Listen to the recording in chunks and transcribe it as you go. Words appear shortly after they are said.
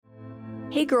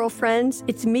Hey girlfriends,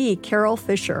 it's me, Carol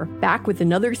Fisher, back with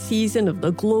another season of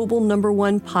the global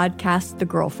 #1 podcast, The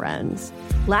Girlfriends.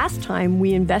 Last time,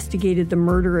 we investigated the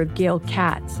murder of Gail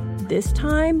Katz. This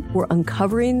time, we're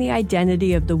uncovering the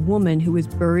identity of the woman who was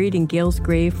buried in Gail's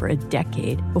grave for a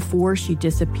decade before she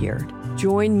disappeared.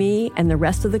 Join me and the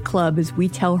rest of the club as we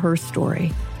tell her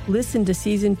story. Listen to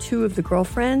Season 2 of The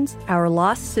Girlfriends, Our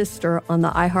Lost Sister on the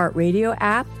iHeartRadio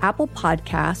app, Apple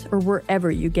Podcasts, or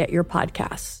wherever you get your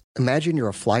podcasts. Imagine you're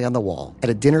a fly on the wall at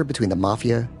a dinner between the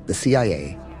Mafia, the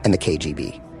CIA, and the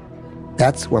KGB.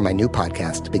 That's where my new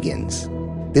podcast begins.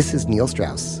 This is Neil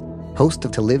Strauss, host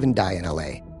of To Live and Die in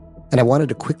LA, and I wanted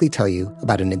to quickly tell you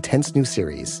about an intense new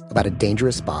series about a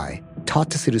dangerous spy taught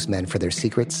to seduce men for their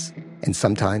secrets and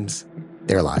sometimes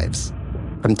their lives.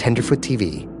 From Tenderfoot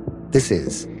TV, this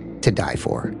is To Die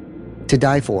For. To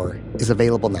Die For is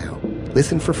available now.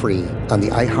 Listen for free on the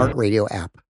iHeartRadio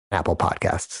app, Apple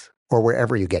Podcasts, or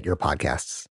wherever you get your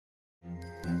podcasts.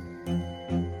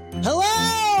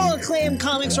 Hello, acclaimed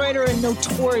comics writer and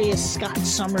notorious Scott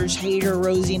Summers hater,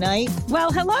 Rosie Knight.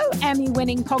 Well, hello,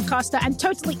 Emmy-winning podcaster and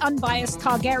totally unbiased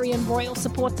Targaryen royal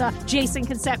supporter, Jason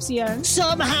Concepcion.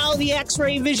 Somehow the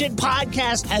X-Ray Vision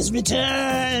podcast has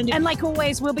returned. And like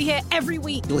always, we'll be here every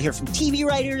week. You'll hear from TV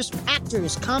writers,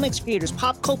 actors, comics creators,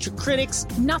 pop culture critics.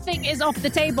 Nothing is off the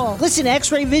table. Listen to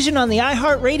X-Ray Vision on the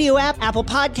iHeartRadio app, Apple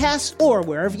Podcasts, or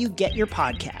wherever you get your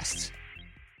podcasts.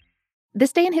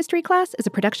 This Day in History class is a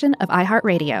production of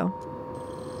iHeartRadio.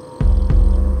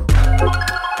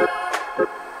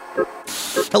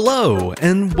 Hello,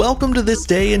 and welcome to This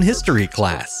Day in History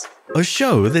class, a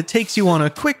show that takes you on a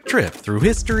quick trip through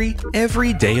history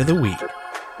every day of the week.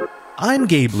 I'm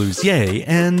Gabe Luzier,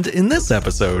 and in this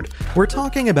episode, we're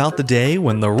talking about the day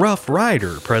when the Rough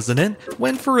Rider president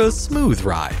went for a smooth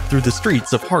ride through the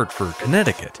streets of Hartford,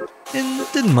 Connecticut, and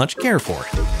didn't much care for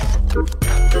it.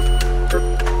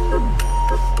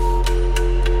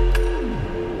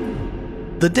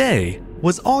 The day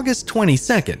was August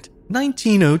 22nd,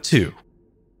 1902.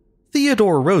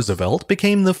 Theodore Roosevelt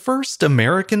became the first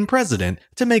American president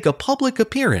to make a public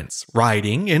appearance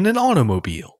riding in an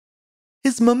automobile.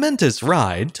 His momentous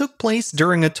ride took place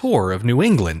during a tour of New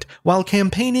England while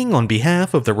campaigning on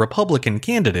behalf of the Republican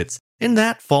candidates in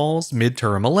that fall's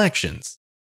midterm elections.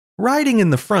 Riding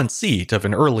in the front seat of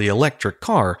an early electric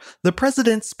car, the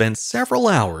president spent several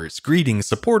hours greeting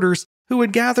supporters who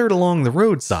had gathered along the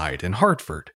roadside in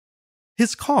Hartford.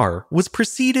 His car was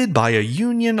preceded by a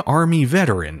Union Army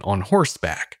veteran on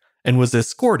horseback and was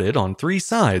escorted on three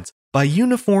sides by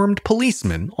uniformed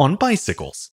policemen on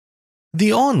bicycles.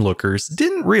 The onlookers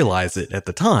didn't realize it at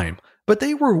the time, but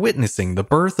they were witnessing the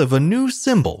birth of a new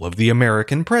symbol of the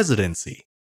American presidency,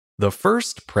 the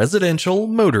first presidential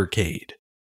motorcade.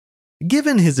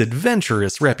 Given his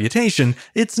adventurous reputation,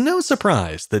 it's no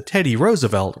surprise that Teddy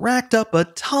Roosevelt racked up a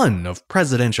ton of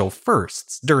presidential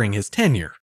firsts during his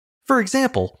tenure. For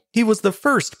example, he was the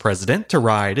first president to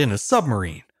ride in a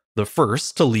submarine, the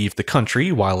first to leave the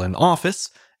country while in office,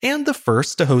 and the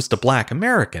first to host a Black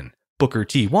American, Booker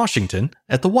T. Washington,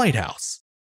 at the White House.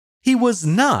 He was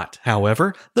not,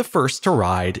 however, the first to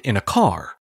ride in a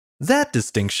car. That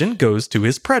distinction goes to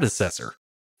his predecessor,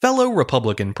 fellow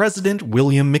Republican President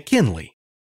William McKinley.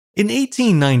 In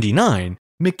 1899,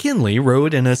 McKinley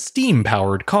rode in a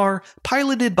steam-powered car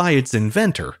piloted by its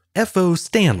inventor, F.O.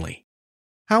 Stanley.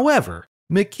 However,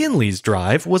 McKinley's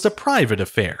drive was a private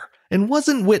affair and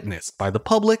wasn't witnessed by the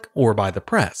public or by the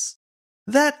press.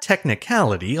 That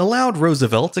technicality allowed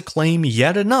Roosevelt to claim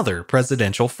yet another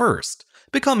presidential first,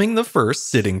 becoming the first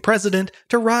sitting president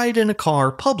to ride in a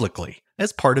car publicly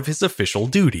as part of his official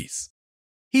duties.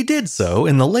 He did so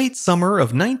in the late summer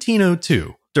of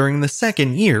 1902, during the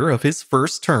second year of his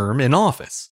first term in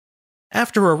office.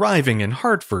 After arriving in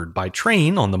Hartford by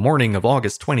train on the morning of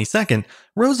August 22nd,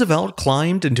 Roosevelt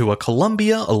climbed into a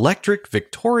Columbia Electric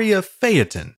Victoria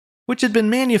Phaeton, which had been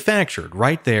manufactured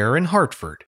right there in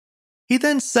Hartford. He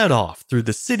then set off through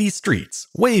the city streets,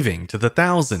 waving to the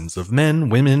thousands of men,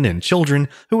 women, and children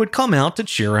who had come out to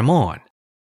cheer him on.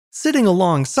 Sitting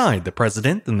alongside the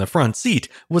president in the front seat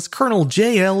was Colonel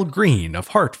J.L. Greene of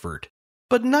Hartford,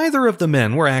 but neither of the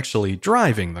men were actually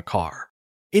driving the car.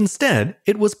 Instead,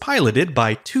 it was piloted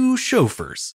by two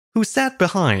chauffeurs who sat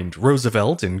behind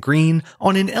Roosevelt and Greene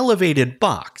on an elevated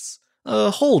box,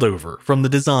 a holdover from the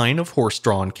design of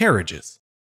horse-drawn carriages.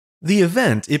 The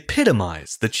event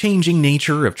epitomized the changing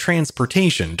nature of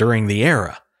transportation during the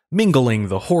era, mingling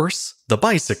the horse, the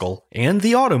bicycle, and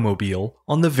the automobile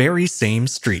on the very same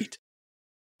street.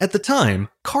 At the time,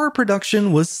 car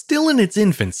production was still in its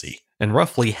infancy, and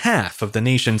roughly half of the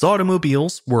nation's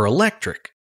automobiles were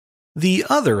electric. The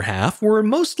other half were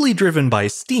mostly driven by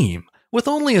steam, with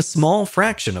only a small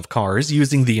fraction of cars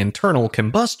using the internal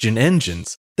combustion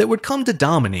engines that would come to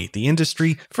dominate the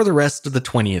industry for the rest of the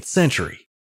 20th century.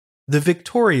 The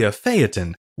Victoria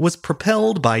Phaeton was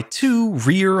propelled by 2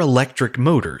 rear electric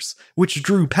motors, which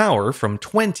drew power from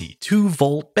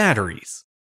 22-volt batteries.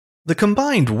 The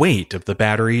combined weight of the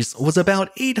batteries was about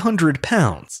 800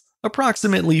 pounds,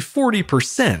 approximately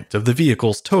 40% of the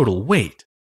vehicle's total weight.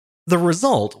 The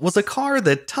result was a car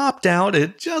that topped out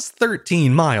at just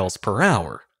 13 miles per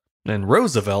hour, and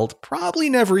Roosevelt probably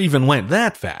never even went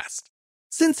that fast.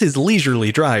 Since his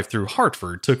leisurely drive through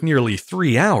Hartford took nearly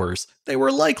 3 hours, they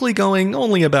were likely going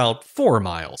only about 4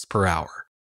 miles per hour.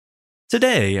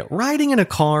 Today, riding in a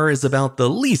car is about the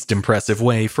least impressive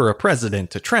way for a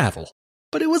president to travel,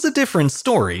 but it was a different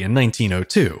story in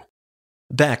 1902.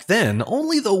 Back then,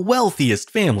 only the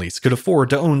wealthiest families could afford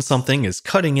to own something as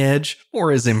cutting-edge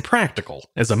or as impractical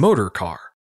as a motor car.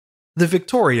 The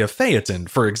Victoria Phaeton,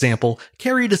 for example,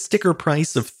 carried a sticker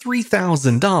price of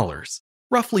 $3,000,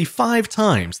 roughly 5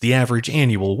 times the average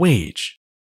annual wage.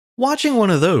 Watching one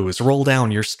of those roll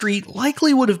down your street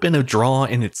likely would have been a draw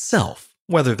in itself,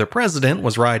 whether the president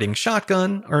was riding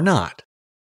shotgun or not.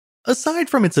 Aside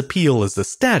from its appeal as a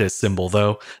status symbol,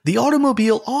 though, the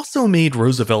automobile also made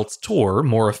Roosevelt's tour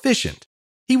more efficient.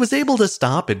 He was able to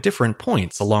stop at different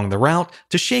points along the route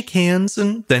to shake hands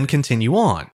and then continue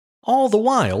on, all the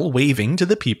while waving to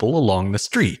the people along the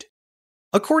street.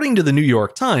 According to the New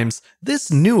York Times,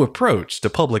 this new approach to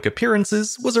public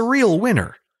appearances was a real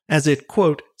winner, as it,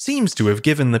 quote, seems to have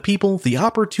given the people the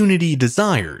opportunity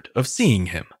desired of seeing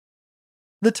him.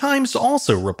 The Times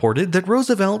also reported that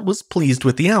Roosevelt was pleased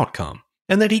with the outcome,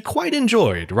 and that he quite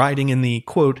enjoyed riding in the,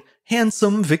 quote,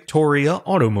 handsome Victoria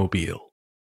automobile.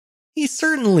 He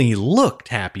certainly looked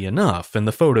happy enough in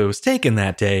the photos taken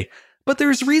that day, but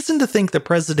there's reason to think the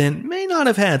president may not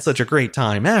have had such a great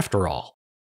time after all.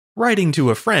 Writing to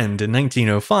a friend in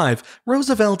 1905,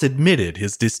 Roosevelt admitted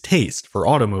his distaste for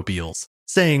automobiles,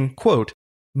 saying, quote,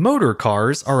 motor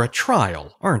cars are a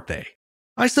trial, aren't they?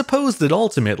 I suppose that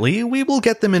ultimately we will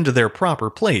get them into their proper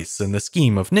place in the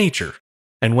scheme of nature,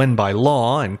 and when by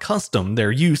law and custom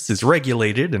their use is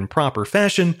regulated in proper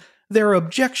fashion, their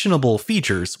objectionable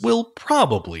features will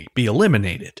probably be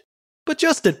eliminated. But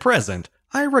just at present,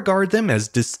 I regard them as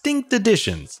distinct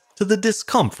additions to the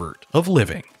discomfort of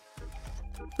living.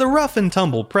 The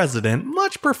rough-and-tumble president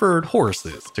much preferred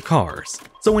horses to cars,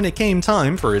 so when it came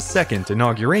time for his second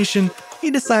inauguration,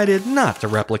 he decided not to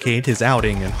replicate his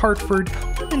outing in Hartford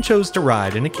and chose to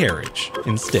ride in a carriage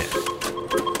instead.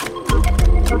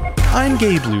 I'm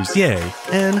Gabe Luzier,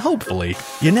 and hopefully,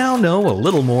 you now know a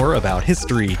little more about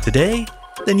history today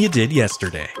than you did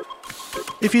yesterday.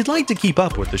 If you'd like to keep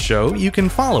up with the show, you can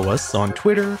follow us on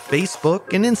Twitter,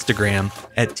 Facebook, and Instagram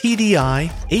at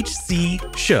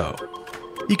TDIHC Show.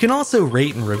 You can also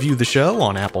rate and review the show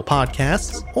on Apple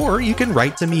Podcasts, or you can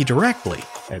write to me directly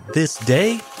at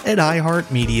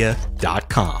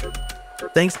thisday@iheartmedia.com.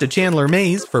 Thanks to Chandler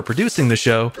Mays for producing the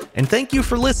show, and thank you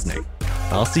for listening.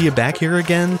 I'll see you back here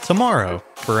again tomorrow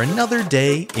for another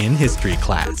day in history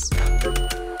class.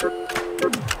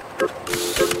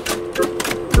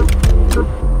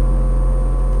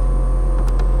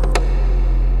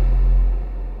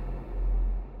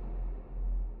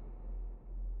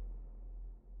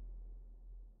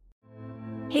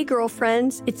 Hey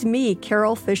girlfriends, it's me,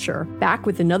 Carol Fisher, back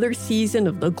with another season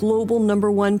of the global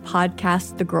 #1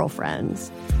 podcast, The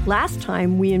Girlfriends. Last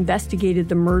time, we investigated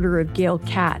the murder of Gail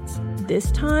Katz.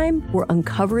 This time, we're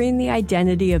uncovering the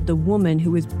identity of the woman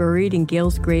who was buried in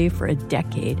Gail's grave for a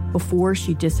decade before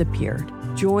she disappeared.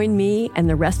 Join me and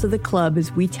the rest of the club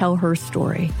as we tell her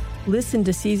story. Listen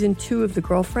to Season 2 of The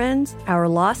Girlfriends, Our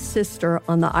Lost Sister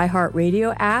on the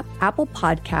iHeartRadio app, Apple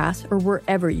Podcasts, or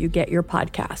wherever you get your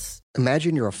podcasts.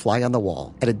 Imagine you're a fly on the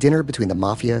wall at a dinner between the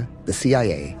Mafia, the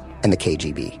CIA, and the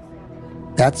KGB.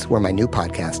 That's where my new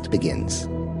podcast begins.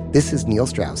 This is Neil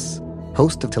Strauss,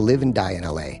 host of To Live and Die in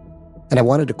LA, and I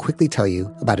wanted to quickly tell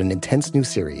you about an intense new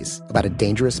series about a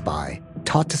dangerous spy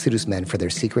taught to seduce men for their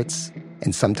secrets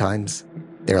and sometimes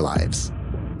their lives.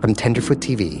 From Tenderfoot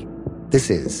TV, this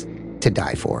is To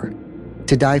Die For.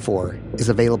 To Die For is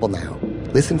available now.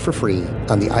 Listen for free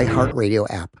on the iHeartRadio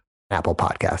app, Apple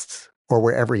Podcasts, or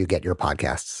wherever you get your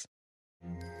podcasts.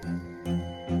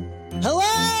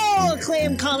 Hello,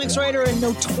 acclaimed comics writer and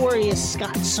notorious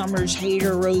Scott Summers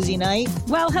hater, Rosie Knight.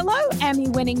 Well, hello,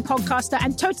 Emmy-winning podcaster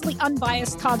and totally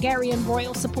unbiased Targaryen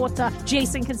royal supporter,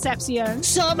 Jason Concepcion.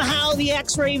 Somehow the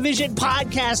X-Ray Vision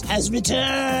podcast has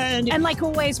returned. And like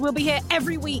always, we'll be here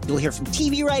every week. You'll hear from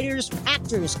TV writers,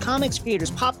 actors, comics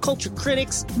creators, pop culture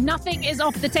critics. Nothing is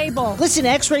off the table. Listen to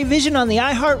X-Ray Vision on the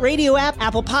iHeartRadio app,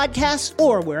 Apple Podcasts,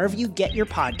 or wherever you get your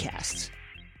podcasts.